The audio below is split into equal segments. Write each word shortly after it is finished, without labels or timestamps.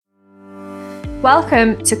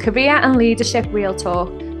Welcome to Career and Leadership Real Talk,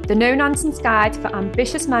 the no-nonsense guide for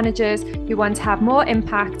ambitious managers who want to have more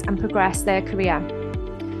impact and progress their career.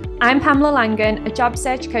 I'm Pamela Langan, a job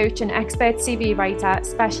search coach and expert CV writer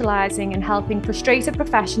specialising in helping frustrated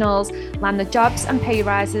professionals land the jobs and pay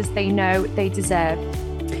rises they know they deserve.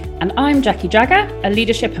 And I'm Jackie Jagger, a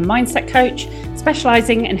leadership and mindset coach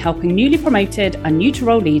specialising in helping newly promoted and new to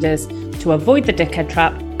role leaders to avoid the dickhead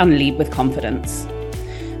trap and lead with confidence.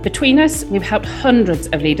 Between us, we've helped hundreds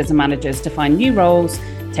of leaders and managers to find new roles,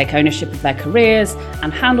 take ownership of their careers,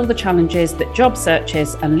 and handle the challenges that job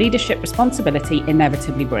searches and leadership responsibility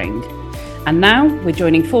inevitably bring. And now we're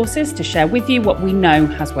joining forces to share with you what we know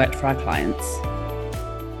has worked for our clients.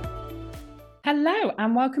 Hello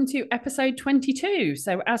and welcome to episode 22.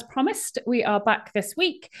 So as promised, we are back this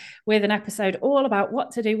week with an episode all about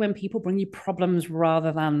what to do when people bring you problems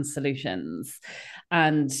rather than solutions.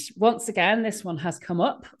 And once again, this one has come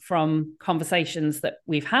up from conversations that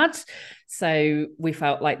we've had. So we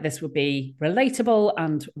felt like this would be relatable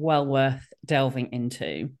and well worth delving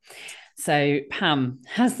into. So Pam,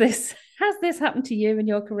 has this happened to you in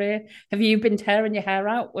your career? Have you been tearing your hair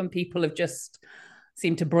out when people have just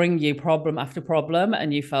seemed to bring you problem after problem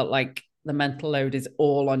and you felt like the mental load is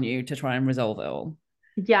all on you to try and resolve it all?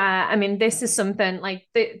 Yeah, I mean, this is something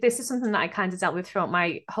that I kind of dealt with throughout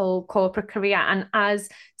my whole corporate career. And as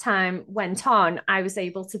time went on, I was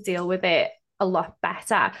able to deal with it a lot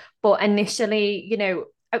better. But initially,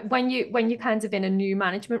 when you kind of in a new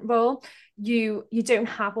management role, you don't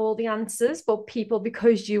have all the answers, but people,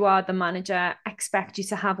 because you are the manager, expect you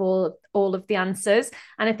to have all of the answers.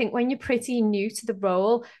 And I think when you're pretty new to the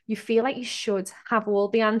role, you feel like you should have all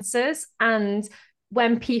the answers. And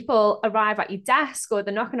when people arrive at your desk or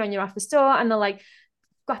they're knocking on your office door and they're like,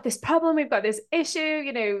 we've got this problem, we've got this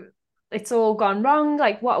issue, it's all gone wrong.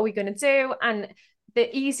 Like, what are we going to do? And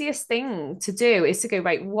the easiest thing to do is to go,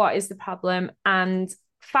 right, what is the problem? And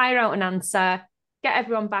fire out an answer, get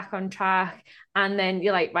everyone back on track. And then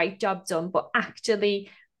you're like, right, job done. But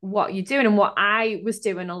actually what you're doing, and what I was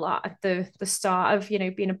doing a lot at the start of,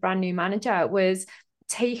 being a brand new manager, was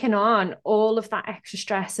taking on all of that extra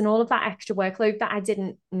stress and all of that extra workload that I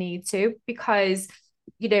didn't need to, because,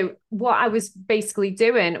 what I was basically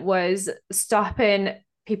doing was stopping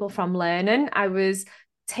people from learning. I was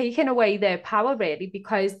taking away their power, really,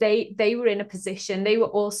 because they were in a position, they were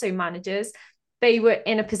also managers. They were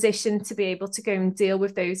in a position to be able to go and deal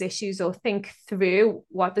with those issues or think through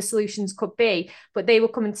what the solutions could be. But they were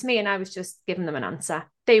coming to me and I was just giving them an answer.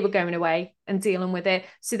 They were going away and dealing with it.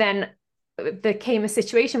 So then there came a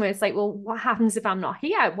situation where it's like, well, what happens if I'm not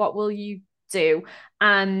here? What will you do?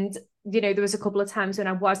 And, there was a couple of times when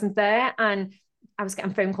I wasn't there and I was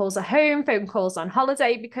getting phone calls at home, phone calls on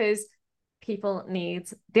holiday, because people need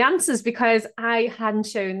the answers, because I hadn't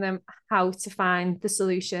shown them how to find the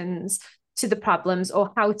solutions to the problems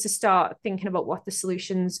or how to start thinking about what the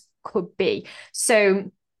solutions could be. So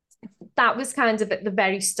that was kind of at the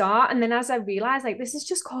very start. And then as I realized, like, this is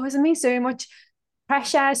just causing me so much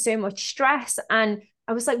pressure, so much stress. And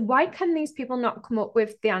I was like, why can these people not come up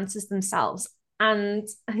with the answers themselves? And,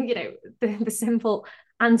 the simple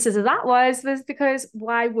answer to that was because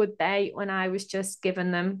why would they, when I was just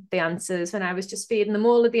giving them the answers, when I was just feeding them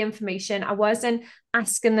all of the information? I wasn't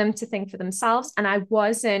asking them to think for themselves, and I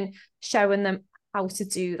wasn't showing them how to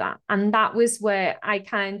do that. And that was where I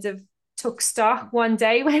kind of took stock one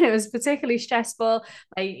day when it was particularly stressful.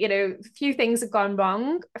 Like, a few things had gone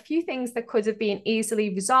wrong, a few things that could have been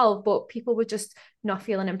easily resolved, but people were just not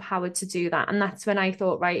feeling empowered to do that. And that's when I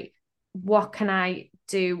thought, right, what can I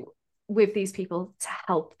do with these people to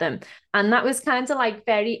help them? And that was kind of like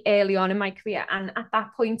very early on in my career. And at that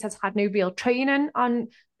point, I'd had no real training on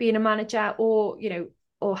being a manager or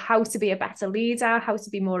how to be a better leader, how to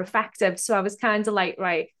be more effective. So I was kind of like,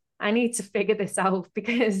 right, I need to figure this out,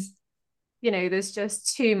 because there's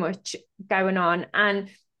just too much going on. And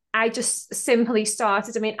I just simply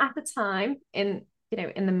started, at the time, in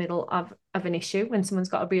the middle of an issue, when someone's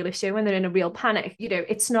got a real issue, when they're in a real panic,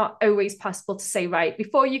 it's not always possible to say, right,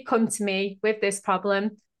 before you come to me with this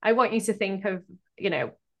problem, I want you to think of,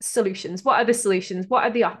 solutions. What are the solutions? What are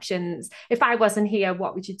the options? If I wasn't here,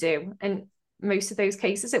 what would you do? And most of those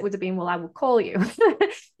cases, it would have been, well, I would call you,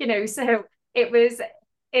 so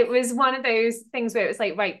it was one of those things where it was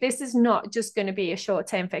like, right, this is not just going to be a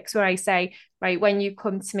short-term fix where I say, right, when you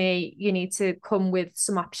come to me, you need to come with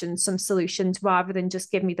some options, some solutions, rather than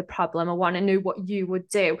just give me the problem. I want to know what you would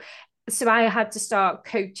do. So I had to start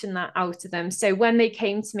coaching that out of them. So when they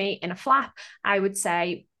came to me in a flap, I would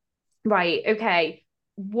say, right, okay,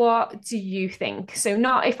 what do you think? So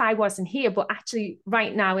not if I wasn't here, but actually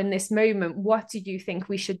right now in this moment, what do you think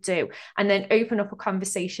we should do? And then open up a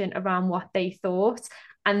conversation around what they thought.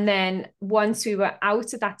 And then once we were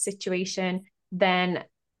out of that situation, then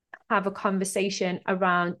have a conversation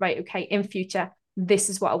around, right, okay, in future, this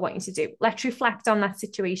is what I want you to do. Let's reflect on that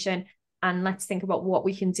situation and let's think about what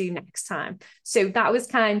we can do next time. So that was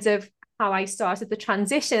kind of how I started the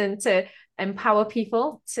transition to empower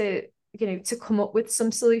people to, to come up with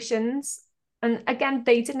some solutions. And again,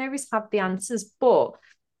 they didn't always have the answers, but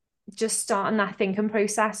just starting that thinking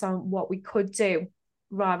process on what we could do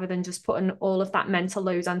rather than just putting all of that mental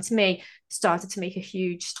load onto me started to make a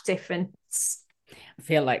huge difference. I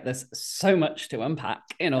feel like there's so much to unpack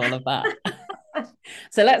in all of that.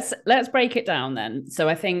 So let's break it down then. So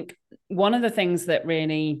I think one of the things that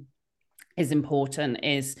really is important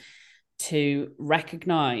is to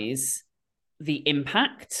recognize the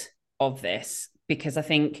impact of this, because I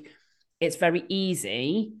think it's very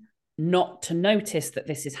easy not to notice that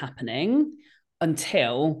this is happening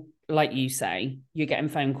until, like you say, you're getting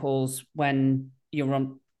phone calls when you're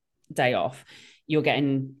on day off, you're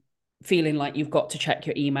getting feeling like you've got to check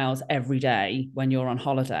your emails every day when you're on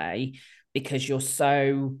holiday because you're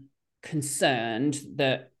so concerned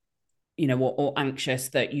that, or anxious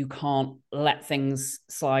that you can't let things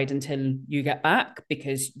slide until you get back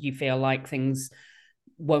because you feel like things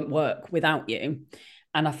won't work without you.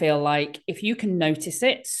 And I feel like if you can notice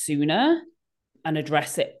it sooner and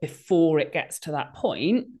address it before it gets to that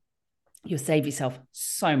point, you'll save yourself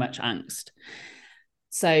so much angst.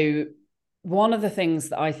 So one of the things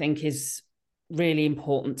that I think is really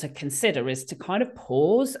important to consider is to kind of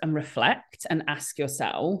pause and reflect and ask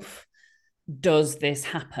yourself, does this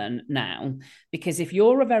happen now? Because if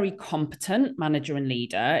you're a very competent manager and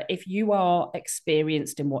leader, if you are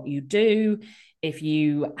experienced in what you do, if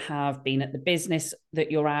you have been at the business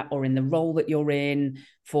that you're at or in the role that you're in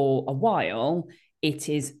for a while, it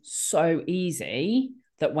is so easy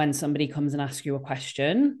that when somebody comes and asks you a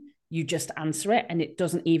question, you just answer it and it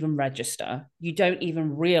doesn't even register. You don't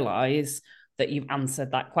even realize that you've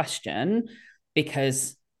answered that question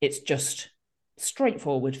because it's just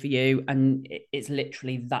straightforward for you and it's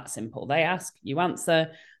literally that simple. They ask, you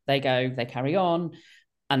answer, they go, they carry on.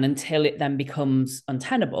 And until it then becomes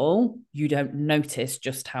untenable, you don't notice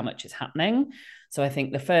just how much is happening. So I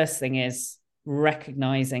think the first thing is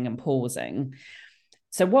recognizing and pausing.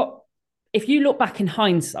 So if you look back in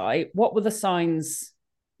hindsight, what were the signs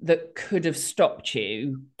that could have stopped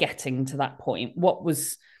you getting to that point? What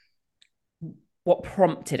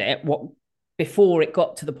prompted it? Before it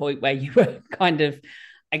got to the point where you were kind of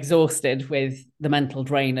exhausted with the mental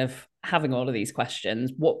drain of having all of these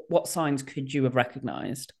questions, what signs could you have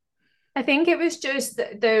recognized? I think it was just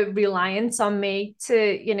the reliance on me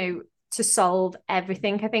to solve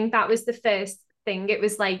everything. I think that was the first thing. It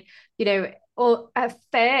was like, at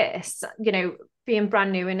first, being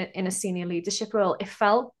brand new in a senior leadership role, it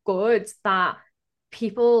felt good that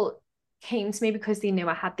people came to me because they knew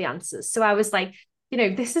I had the answers. So I was like,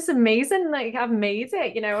 this is amazing. Like I've made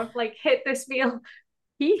it, I've like hit this real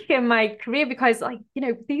peak in my career because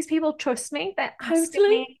these people trust me. That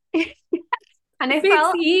absolutely. And it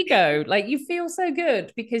felt the ego. Like you feel so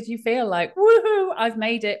good because you feel like, woohoo, I've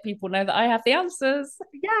made it. People know that I have the answers.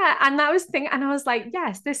 Yeah. And that was the thing. And I was like,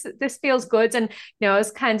 yes, this feels good. And I was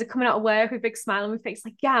kind of coming out of work with a big smile on my face,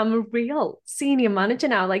 like, yeah, I'm a real senior manager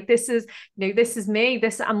now. Like this is me.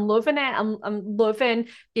 I'm loving it. I'm loving,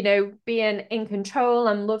 being in control.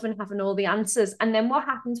 I'm loving having all the answers. And then what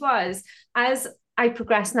happened was, as I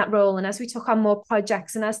progressed in that role and as we took on more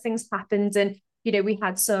projects and as things happened and we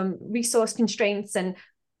had some resource constraints and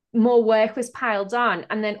more work was piled on.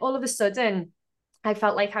 And then all of a sudden, I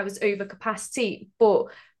felt like I was over capacity, but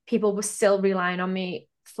people were still relying on me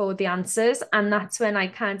for the answers. And that's when I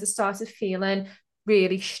kind of started feeling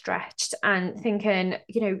really stretched and thinking,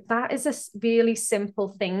 that is a really simple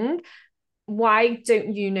thing. Why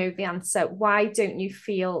don't you know the answer? Why don't you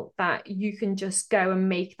feel that you can just go and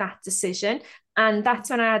make that decision? And that's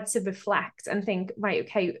when I had to reflect and think, right,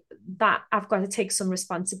 okay, that I've got to take some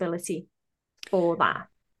responsibility for that.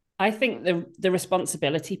 I think the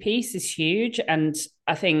responsibility piece is huge. And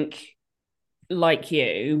I think, like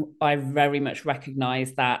you, I very much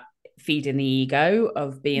recognize that feeding the ego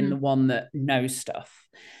of being the one that knows stuff.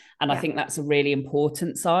 And I think that's a really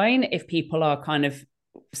important sign. If people are kind of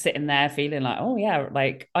sitting there feeling like, oh yeah,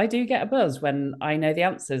 like I do get a buzz when I know the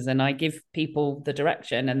answers and I give people the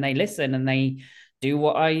direction and they listen and they do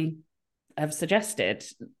what I have suggested,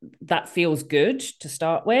 that feels good to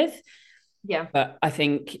start with. Yeah. But I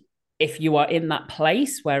think if you are in that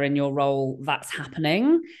place where in your role that's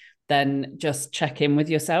happening, then just check in with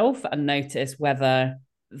yourself and notice whether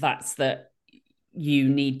that's that you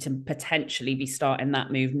need to potentially be starting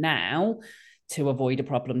that move now to avoid a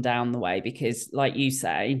problem down the way. Because like you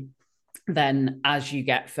say, then as you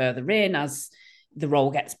get further in, as the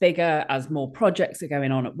role gets bigger, as more projects are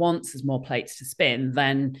going on at once, there's more plates to spin,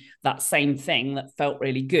 then that same thing that felt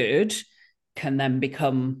really good can then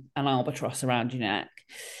become an albatross around your neck.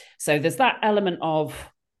 So there's that element of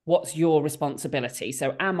what's your responsibility.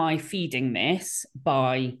 So am I feeding this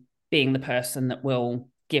by being the person that will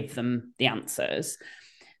give them the answers?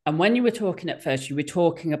 And when you were talking at first, you were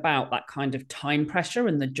talking about that kind of time pressure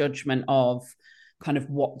and the judgment of kind of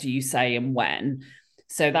what do you say and when.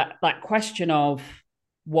 So that question of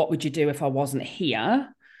what would you do if I wasn't here,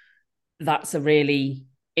 that's a really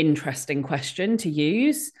interesting question to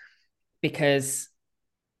use, because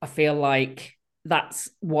I feel like that's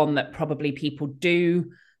one that probably people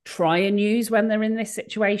do try and use when they're in this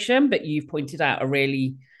situation. But you've pointed out a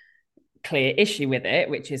really clear issue with it,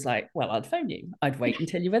 which is like, well, I'd phone you. I'd wait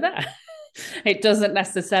until you were there. It doesn't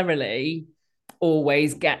necessarily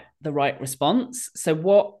always get the right response. So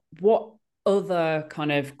what other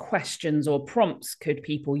kind of questions or prompts could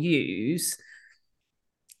people use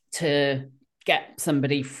to get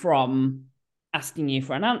somebody from asking you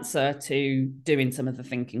for an answer to doing some of the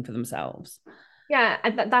thinking for themselves? Yeah,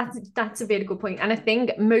 that's a really good point. And I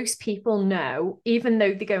think most people know, even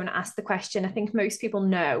though they go and ask the question, I think most people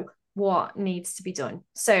know what needs to be done.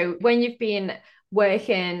 So when you've been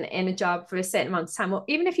working in a job for a certain amount of time, or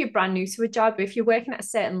even if you're brand new to a job, if you're working at a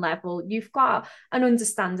certain level, you've got an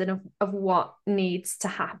understanding of what needs to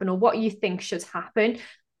happen or what you think should happen.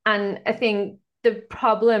 And I think the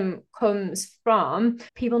problem comes from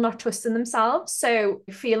people not trusting themselves. So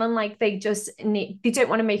feeling like they don't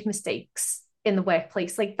want to make mistakes in the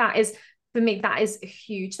workplace. Like that is, for me, that is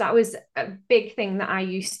huge. That was a big thing that I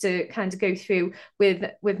used to kind of go through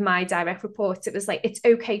with my direct reports. It was like, it's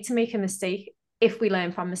okay to make a mistake if we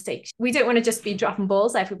learn from mistakes. We don't want to just be dropping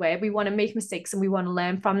balls everywhere. We want to make mistakes and we want to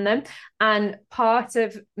learn from them. And part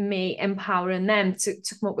of me empowering them to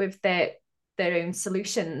come up with their own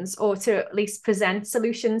solutions, or to at least present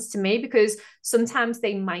solutions to me, because sometimes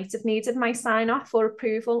they might have needed my sign off or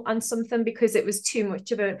approval on something because it was too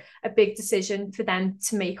much of a big decision for them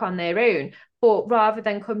to make on their own. But rather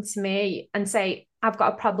than come to me and say, I've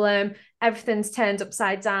got a problem, everything's turned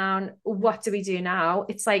upside down, what do we do now?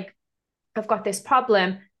 It's like, I've got this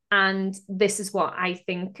problem and this is what I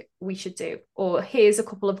think we should do. Or here's a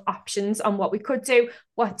couple of options on what we could do.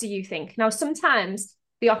 What do you think? Now, sometimes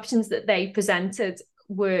the options that they presented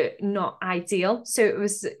were not ideal. So it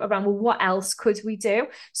was around, well, what else could we do?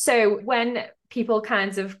 So when people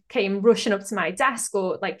kind of came rushing up to my desk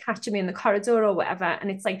or like catching me in the corridor or whatever,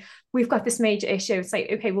 and it's like, we've got this major issue. It's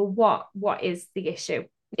like, okay, well, what is the issue?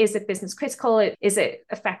 Is it business critical? Is it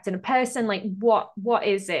affecting a person? Like, what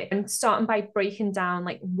is it? And starting by breaking down,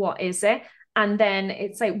 like, what is it? And then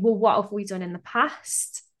it's like, well, what have we done in the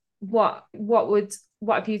past? What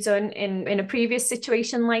have you done in a previous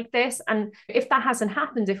situation like this? And if that hasn't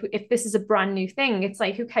happened, if this is a brand new thing, it's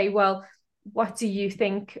like, okay, well, what do you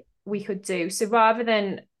think we could do? So rather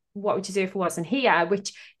than what would you do if it wasn't here,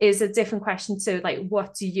 which is a different question to like,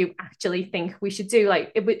 what do you actually think we should do?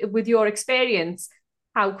 Like with your experience,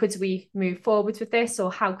 how could we move forward with this,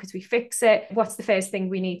 or how could we fix it? What's the first thing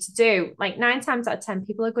we need to do? Like 9 times out of 10,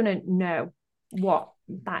 people are going to know what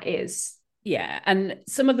that is. Yeah, and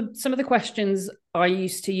some of the questions I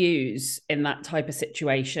used to use in that type of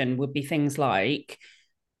situation would be things like,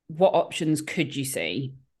 what options could you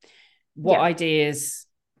see? What ideas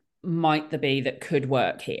might there be that could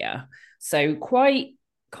work here? So quite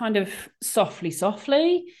kind of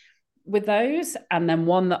softly with those. And then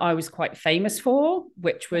one that I was quite famous for,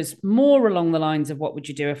 which was more along the lines of what would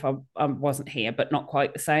you do if I wasn't here, but not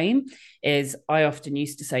quite the same, is I often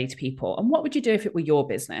used to say to people, and what would you do if it were your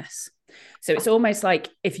business? So it's almost like,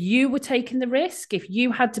 if you were taking the risk, if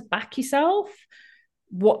you had to back yourself,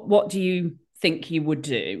 what do you think you would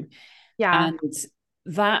do? Yeah. And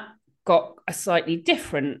that got a slightly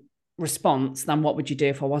different response than what would you do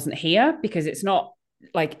if I wasn't here? Because it's not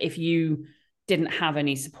like if you didn't have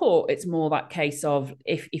any support, it's more that case of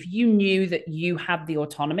if you knew that you had the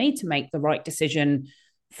autonomy to make the right decision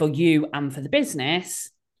for you and for the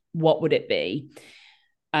business, what would it be?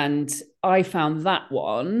 And I found that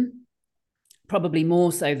one, probably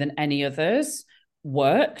more so than any others,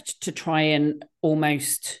 worked to try and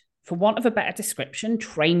almost, for want of a better description,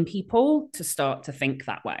 train people to start to think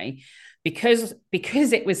that way. Because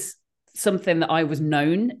it was something that I was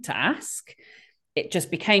known to ask, it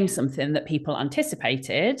just became something that people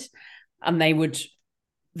anticipated, and they would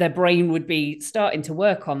their brain would be starting to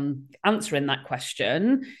work on answering that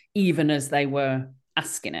question, even as they were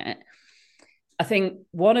asking it. I think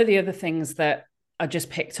one of the other things that I just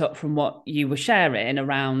picked up from what you were sharing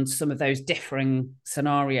around some of those differing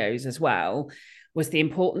scenarios as well was the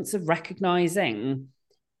importance of recognizing,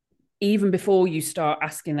 even before you start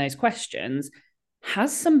asking those questions,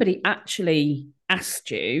 has somebody actually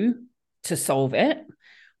asked you to solve it,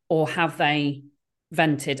 or have they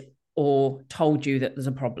vented or told you that there's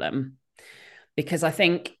a problem? Because I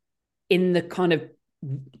think in the kind of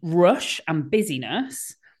rush and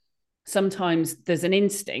busyness, sometimes there's an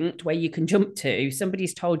instinct where you can jump to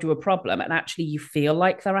somebody's told you a problem and actually you feel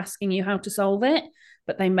like they're asking you how to solve it,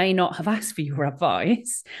 but they may not have asked for your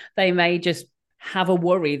advice. They may just have a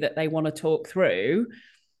worry that they want to talk through.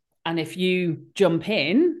 And if you jump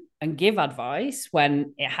in and give advice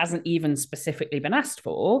when it hasn't even specifically been asked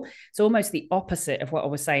for, it's almost the opposite of what I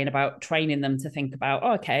was saying about training them to think about,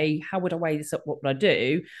 oh, okay, how would I weigh this up? What would I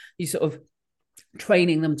do? You sort of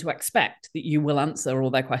training them to expect that you will answer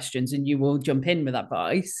all their questions and you will jump in with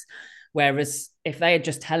advice. Whereas if they are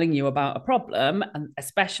just telling you about a problem, and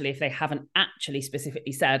especially if they haven't actually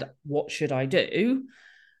specifically said, what should I do?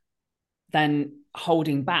 Then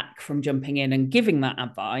holding back from jumping in and giving that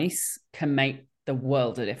advice can make the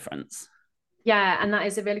world of difference. Yeah, and that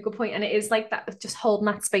is a really good point. And it is like that, just holding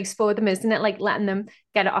that space for them, isn't it? Like letting them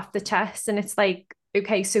get it off the chest. And it's like,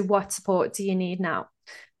 okay, so what support do you need now?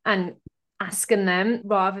 And asking them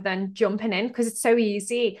rather than jumping in, because it's so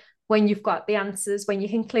easy when you've got the answers, when you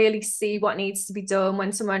can clearly see what needs to be done,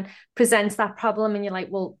 when someone presents that problem and you're like,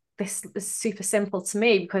 well, this is super simple to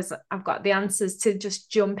me because I've got the answers, to just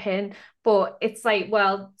jump in. But it's like,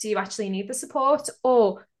 well, do you actually need the support,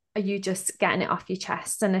 or are you just getting it off your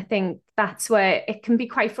chest? And I think that's where it can be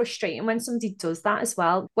quite frustrating when somebody does that as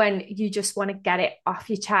well, when you just want to get it off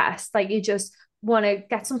your chest, like you just want to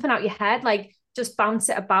get something out your head, like just bounce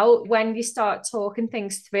it about. When you start talking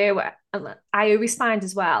things through, I always find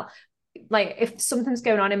as well, like if something's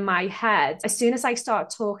going on in my head, as soon as I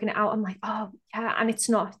start talking it out, I'm like, oh yeah, and it's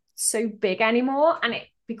not so big anymore, and it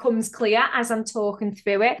becomes clear as I'm talking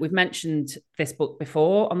through it. We've mentioned this book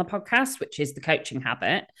before on the podcast, which is The Coaching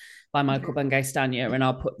Habit by Michael Bungay Stanier, and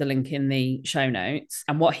I'll put the link in the show notes.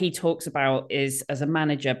 And what he talks about is, as a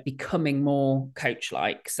manager, becoming more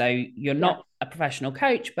coach-like. So you're not a professional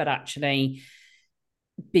coach, but actually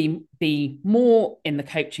be more in the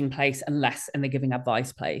coaching place and less in the giving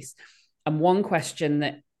advice place. And one question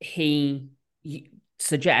that he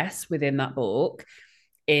suggests within that book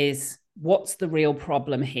is, what's the real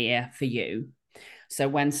problem here for you? So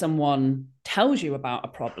when someone tells you about a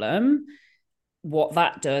problem, what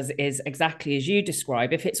that does is exactly as you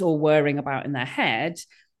describe. If it's all whirring about in their head,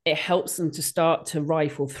 it helps them to start to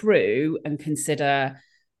rifle through and consider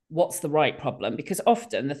what's the right problem. Because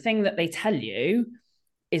often the thing that they tell you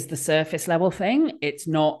is the surface level thing. It's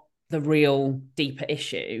not the real deeper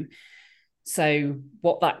issue. So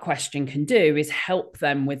what that question can do is help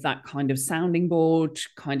them with that kind of sounding board,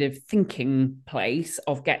 kind of thinking place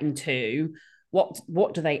of getting to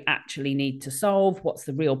what do they actually need to solve? What's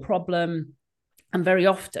the real problem? And very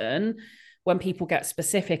often when people get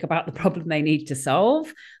specific about the problem they need to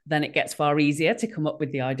solve, then it gets far easier to come up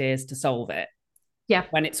with the ideas to solve it. Yeah.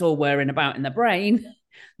 When it's all whirring about in the brain,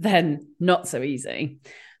 then not so easy.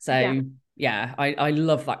 So yeah, I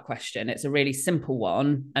love that question. It's a really simple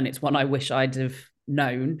one, and it's one I wish I'd have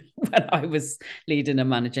known when I was leading and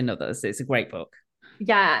managing others. It's a great book.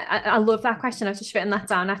 Yeah, I love that question. I've just written that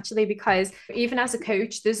down actually, because even as a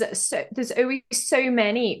coach, there's always so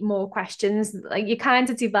many more questions. Like you kind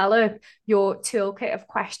of develop your toolkit of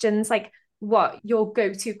questions, like what your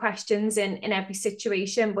go-to questions in every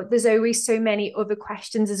situation, but there's always so many other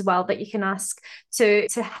questions as well that you can ask to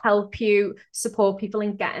help you support people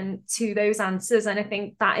in getting to those answers. And I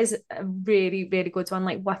think that is a really, really good one.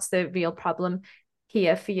 Like, what's the real problem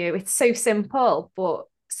here for you? It's so simple, but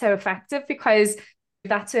so effective, because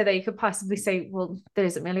that's where they could possibly say, well, there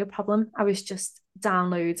isn't really a problem. I was just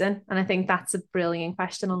downloading. And I think that's a brilliant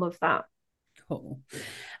question. I love that. Cool.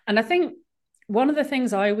 And I think one of the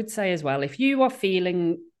things I would say as well, if you are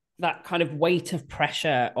feeling that kind of weight of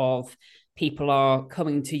pressure of people are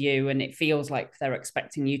coming to you and it feels like they're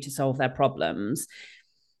expecting you to solve their problems,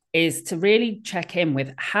 is to really check in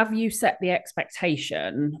with, have you set the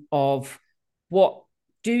expectation of what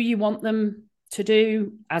do you want them to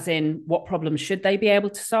do? As in, what problems should they be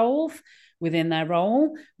able to solve within their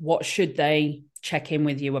role? What should they check in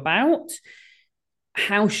with you about?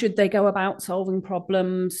 How should they go about solving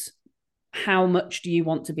problems? How much do you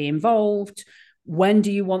want to be involved? When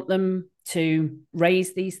do you want them to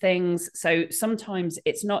raise these things? So sometimes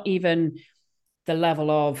it's not even the level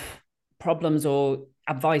of problems or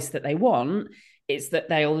advice that they want, it's that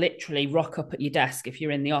they'll literally rock up at your desk if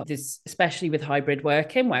you're in the office, especially with hybrid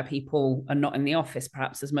working where people are not in the office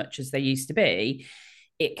perhaps as much as they used to be.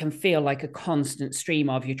 It can feel like a constant stream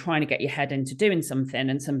of you trying to get your head into doing something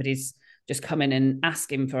and somebody's just coming and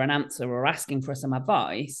asking for an answer or asking for some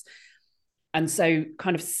advice. And so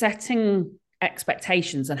kind of setting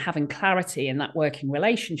expectations and having clarity in that working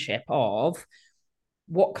relationship of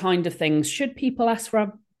what kind of things should people ask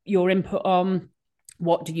for your input on,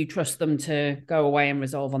 what do you trust them to go away and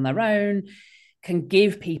resolve on their own, can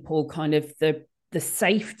give people kind of the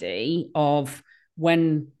safety of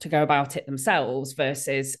when to go about it themselves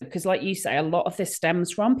versus, because like you say, a lot of this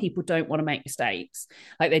stems from people don't want to make mistakes.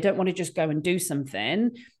 Like they don't want to just go and do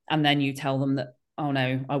something and then you tell them that, oh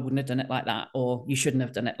no, I wouldn't have done it like that, or you shouldn't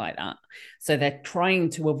have done it like that. So they're trying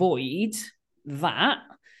to avoid that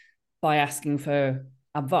by asking for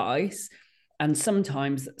advice. And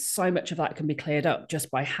sometimes so much of that can be cleared up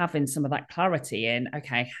just by having some of that clarity in,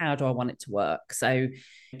 okay, how do I want it to work? So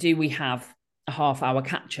do we have a half-hour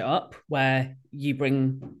catch-up where you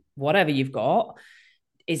bring whatever you've got?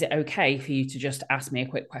 Is it okay for you to just ask me a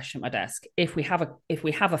quick question at my desk? If we have a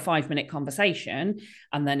 5-minute conversation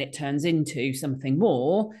and then it turns into something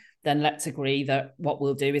more, then let's agree that what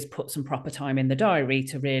we'll do is put some proper time in the diary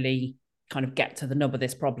to really kind of get to the nub of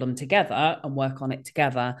this problem together and work on it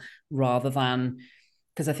together, rather than,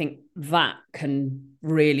 because I think that can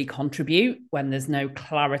really contribute when there's no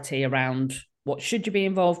clarity around what should you be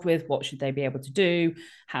involved with, what should they be able to do,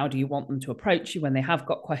 how do you want them to approach you when they have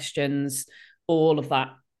got questions. All of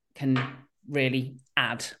that can really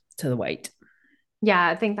add to the weight. Yeah,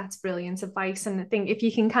 I think that's brilliant advice. And I think if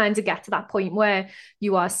you can kind of get to that point where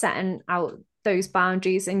you are setting out those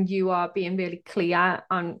boundaries and you are being really clear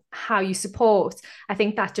on how you support, I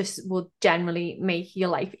think that just will generally make your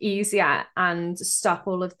life easier and stop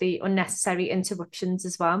all of the unnecessary interruptions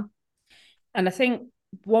as well. And I think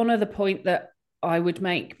one other point that I would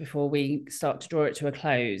make before we start to draw it to a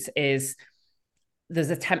close is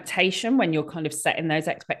there's a temptation when you're kind of setting those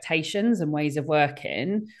expectations and ways of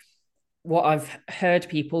working. What I've heard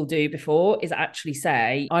people do before is actually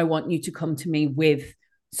say, I want you to come to me with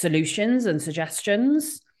solutions and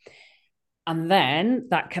suggestions. And then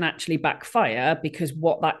that can actually backfire, because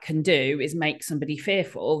what that can do is make somebody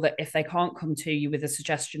fearful that if they can't come to you with a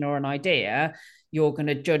suggestion or an idea, you're going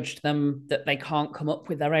to judge them that they can't come up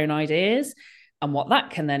with their own ideas. And what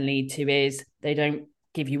that can then lead to is they don't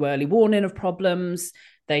give you early warning of problems.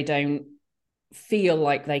 They don't feel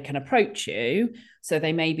like they can approach you. So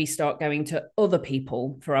they maybe start going to other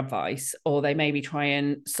people for advice, or they maybe try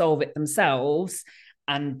and solve it themselves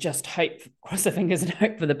and just hope, cross their fingers and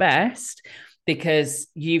hope for the best, because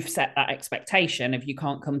you've set that expectation of you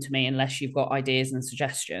can't come to me unless you've got ideas and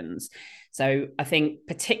suggestions. So I think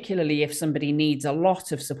particularly if somebody needs a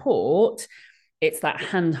lot of support, it's that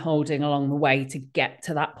hand holding along the way to get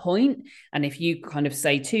to that point. And if you kind of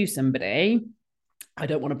say to somebody, I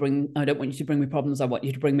don't want you to bring me problems, I want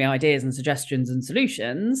you to bring me ideas and suggestions and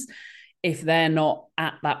solutions. If they're not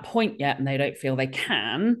at that point yet and they don't feel they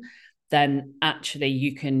can, then actually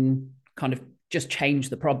you can kind of just change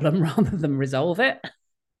the problem rather than resolve it.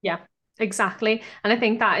 Yeah, exactly. And I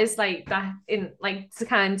think that is like that, in like, to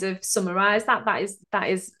kind of summarize that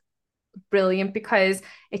is brilliant, because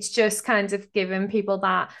it's just kind of giving people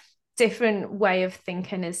that different way of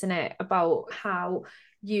thinking, isn't it, about how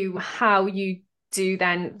you do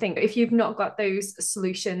then think. If you've not got those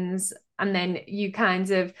solutions and then you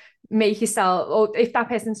kind of make yourself, or if that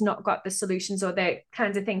person's not got the solutions, or they're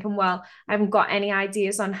kind of thinking, well, I haven't got any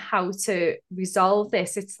ideas on how to resolve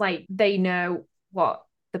this, it's like they know what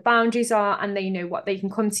the boundaries are and they know what they can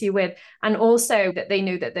come to you with, and also that they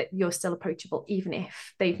know that you're still approachable even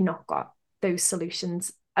if they've not got those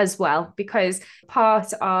solutions as well, because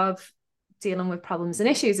part of dealing with problems and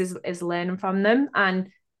issues is learning from them. And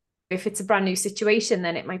if it's a brand new situation,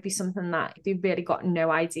 then it might be something that they've really got no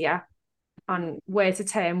idea on where to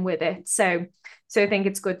turn with it. So I think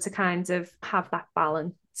it's good to kind of have that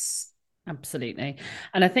balance. Absolutely.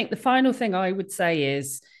 And I think the final thing I would say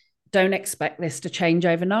is, don't expect this to change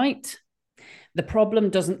overnight. The problem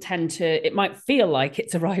doesn't tend to, it might feel like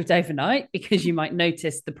it's arrived overnight because you might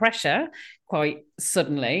notice the pressure quite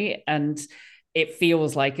suddenly and it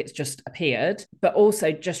feels like it's just appeared, but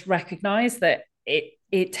also just recognize that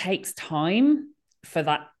it takes time for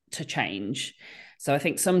that to change. So I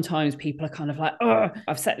think sometimes people are kind of like, oh,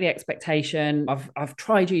 I've set the expectation, I've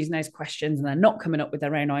tried using those questions and they're not coming up with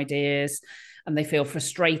their own ideas and they feel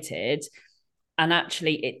frustrated. And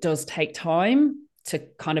actually it does take time to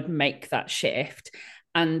kind of make that shift.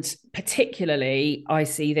 And particularly, I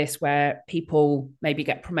see this where people maybe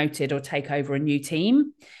get promoted or take over a new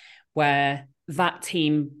team, where that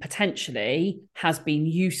team potentially has been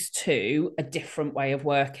used to a different way of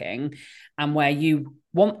working, and where you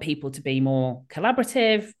want people to be more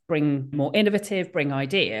collaborative, bring more innovative, bring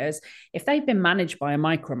ideas. If they've been managed by a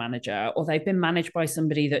micromanager, or they've been managed by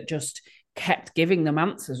somebody that just kept giving them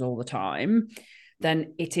answers all the time,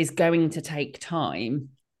 then it is going to take time.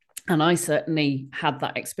 And I certainly had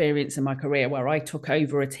that experience in my career where I took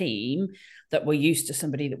over a team that were used to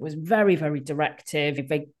somebody that was very, very directive.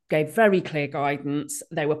 They gave very clear guidance.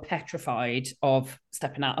 They were petrified of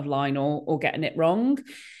stepping out of line or getting it wrong.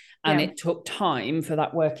 And it took time for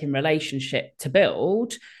that working relationship to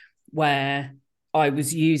build, where I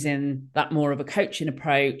was using that more of a coaching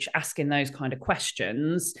approach, asking those kind of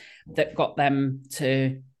questions that got them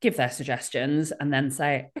to give their suggestions and then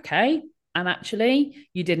say, okay, and actually,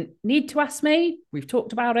 you didn't need to ask me. We've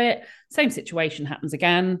talked about it. Same situation happens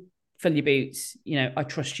again. Fill your boots. I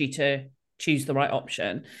trust you to choose the right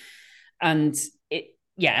option. And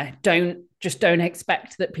don't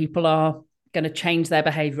expect that people are going to change their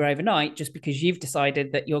behavior overnight just because you've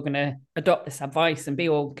decided that you're going to adopt this advice and be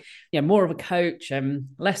more of a coach and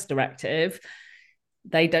less directive.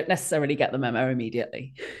 They don't necessarily get the memo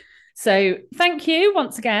immediately. So thank you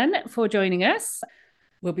once again for joining us.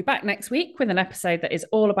 We'll be back next week with an episode that is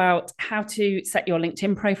all about how to set your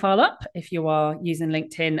LinkedIn profile up if you are using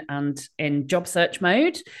LinkedIn and in job search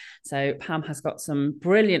mode. So Pam has got some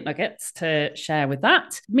brilliant nuggets to share with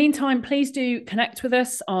that. Meantime, please do connect with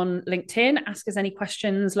us on LinkedIn. Ask us any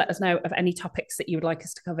questions. Let us know of any topics that you would like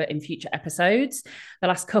us to cover in future episodes. The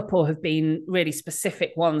last couple have been really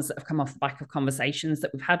specific ones that have come off the back of conversations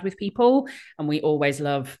that we've had with people. And we always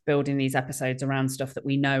love building these episodes around stuff that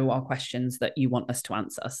we know are questions that you want us to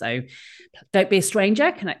answer. So don't be a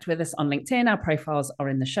stranger. Connect with us on LinkedIn. Our profiles are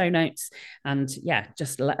in the show notes. And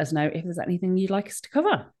just let us know if there's anything you'd like us to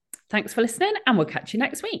cover. Thanks for listening, and we'll catch you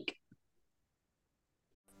next week.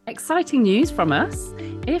 Exciting news from us.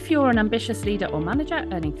 If you're an ambitious leader or manager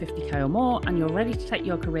earning 50k or more and you're ready to take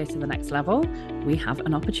your career to the next level, we have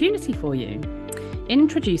an opportunity for you.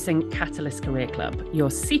 Introducing Catalyst Career Club, your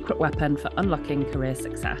secret weapon for unlocking career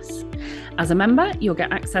success. As a member, you'll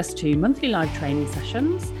get access to monthly live training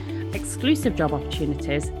sessions, exclusive job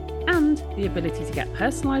opportunities, and the ability to get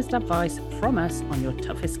personalised advice from us on your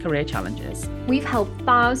toughest career challenges. We've helped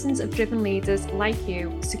thousands of driven leaders like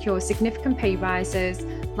you secure significant pay rises,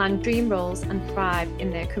 land dream roles, and thrive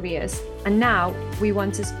in their careers. And now we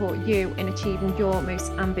want to support you in achieving your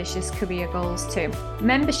most ambitious career goals too.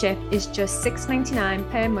 Membership is just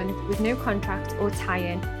 $6.99 per month with no contract or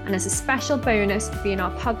tie-in. And as a special bonus for being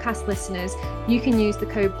our podcast listeners, you can use the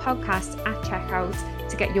code podcast at checkout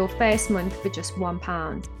to get your first month for just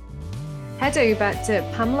 £1. Head over to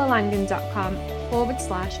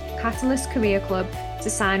pamelalangan.com/Catalyst Career Club to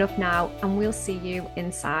sign up now, and we'll see you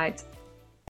inside.